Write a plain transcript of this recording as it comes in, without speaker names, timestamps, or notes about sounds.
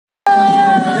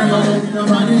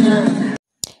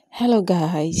Hello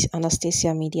guys,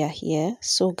 Anastasia Media here.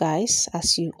 So guys,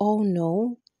 as you all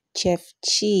know, Chef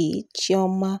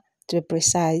Chioma to be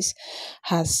precise,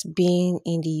 has been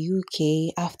in the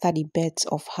UK after the birth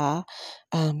of her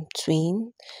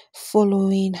twin,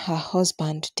 following her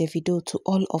husband DAVIDO to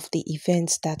all of the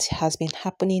events that has been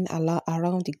happening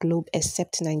around the globe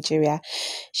except Nigeria.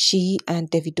 She and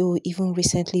DAVIDO even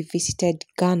recently visited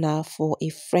Ghana for a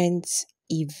friend's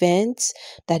event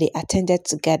that they attended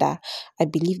together. I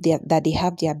believe that they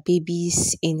have their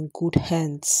babies in good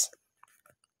hands.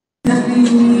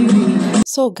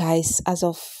 So guys, as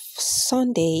of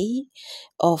Sunday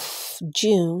of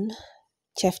June,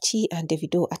 Chef Chi and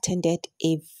DAVIDO attended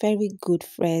a very good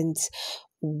friend's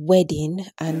wedding,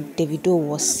 and DAVIDO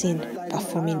was seen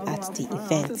performing at the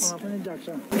event.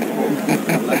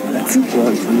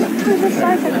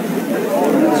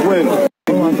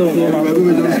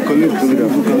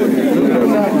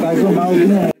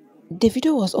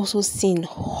 DAVIDO was also seen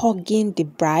hugging the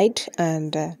bride,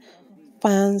 and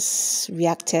fans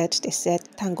reacted. They said,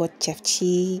 thank God Chef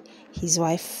Chi, his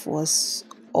wife, was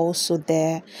also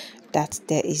there, that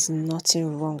there is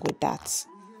nothing wrong with that.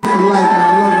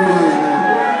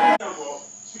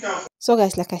 So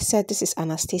guys, like I said, this is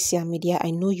Anastasia Media.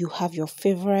 I know you have your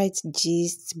favorite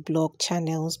gist blog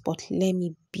channels, but let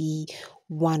me be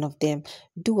one of them.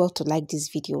 Do well to like this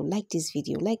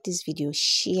video,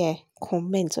 share,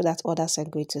 comment, so that others are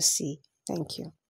going to see. Thank you.